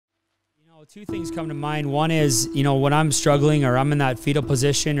Two things come to mind. One is, when I'm struggling or I'm in that fetal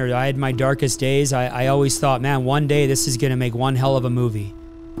position or I had my darkest days, I always thought, man, one day this is going to make one hell of a movie.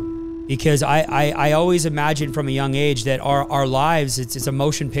 Because I always imagined from a young age that our lives, it's a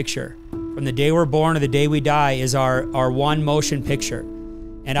motion picture. From the day we're born to the day we die is our one motion picture.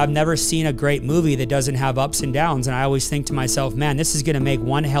 And I've never seen a great movie that doesn't have ups and downs. And I always think to myself, man, this is going to make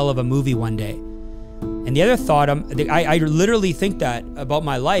one hell of a movie one day. And the other thought, I literally think that about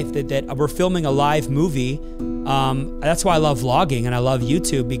my life, that we're filming a live movie. That's why I love vlogging and I love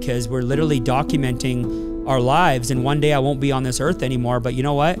YouTube, because we're literally documenting our lives. And one day I won't be on this earth anymore, but you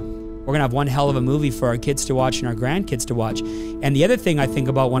know what? We're gonna have one hell of a movie for our kids to watch and our grandkids to watch. And the other thing I think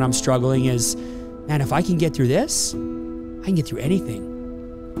about when I'm struggling is, man, if I can get through this, I can get through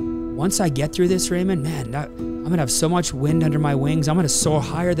anything. Once I get through this, Raymond, man, I'm gonna have so much wind under my wings. I'm gonna soar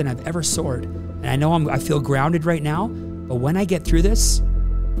higher than I've ever soared. And I know I feel grounded right now, but when I get through this,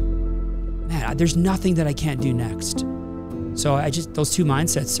 man, there's nothing that I can't do next. So those two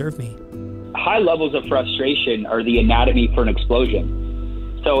mindsets serve me. High levels of frustration are the anatomy for an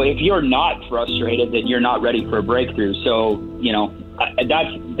explosion. So if you're not frustrated, then you're not ready for a breakthrough. So,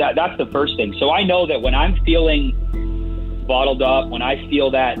 that's the first thing. So I know that when I'm feeling bottled up, when I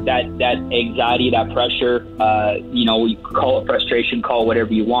feel that anxiety, that pressure, we call it frustration, call it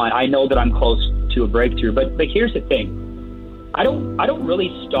whatever you want, I know that I'm close to a breakthrough. But here's the thing. I don't really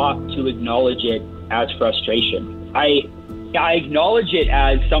stop to acknowledge it as frustration. I acknowledge it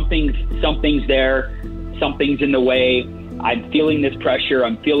as something's there, something's in the way. I'm feeling this pressure.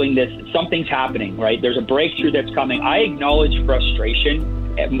 I'm feeling this. Something's happening, right? There's a breakthrough that's coming. I acknowledge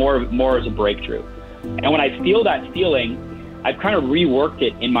frustration more as a breakthrough. And when I feel that feeling, I've kind of reworked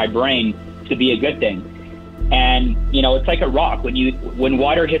it in my brain to be a good thing. And, it's like a rock. When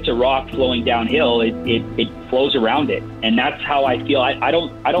water hits a rock flowing downhill, it flows around it. And that's how I feel. I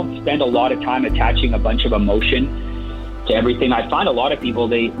don't spend a lot of time attaching a bunch of emotion to everything. I find a lot of people,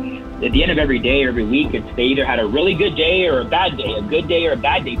 at the end of every day or every week, they either had a really good day or a bad day, a good day or a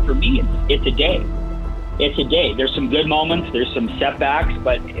bad day. For me, it's a day. It's a day. There's some good moments, there's some setbacks,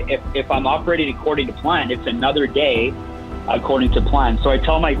 but if I'm operating according to plan, it's another day according to plan. So I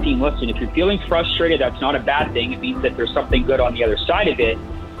tell my team, listen, if you're feeling frustrated, that's not a bad thing. It means that there's something good on the other side of it.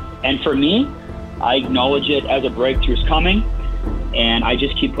 And for me, I acknowledge it as a breakthrough's coming, and I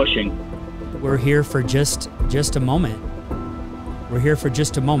just keep pushing. We're here for just a moment. We're here for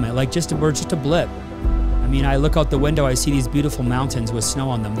just a moment, we're just a blip. I mean, I look out the window, I see these beautiful mountains with snow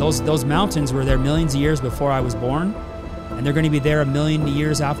on them. Those mountains were there millions of years before I was born, and they're going to be there a million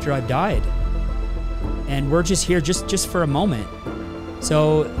years after I've died. And we're just here just for a moment.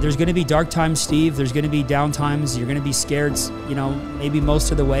 So there's going to be dark times, Steve. There's going to be down times. You're going to be scared, maybe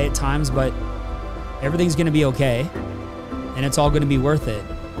most of the way at times, but everything's going to be okay, and it's all going to be worth it.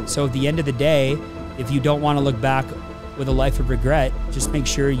 So at the end of the day, if you don't want to look back with a life of regret, just make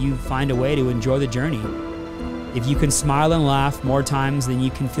sure you find a way to enjoy the journey. If you can smile and laugh more times than you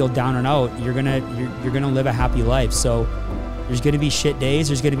can feel down and out, you're gonna live a happy life. So there's gonna be shit days,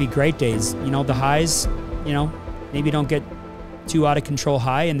 there's gonna be great days. The highs, maybe don't get too out of control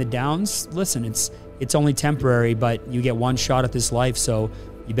high, and the downs, listen, it's only temporary, but you get one shot at this life, so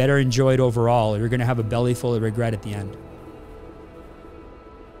you better enjoy it overall, or you're gonna have a belly full of regret at the end.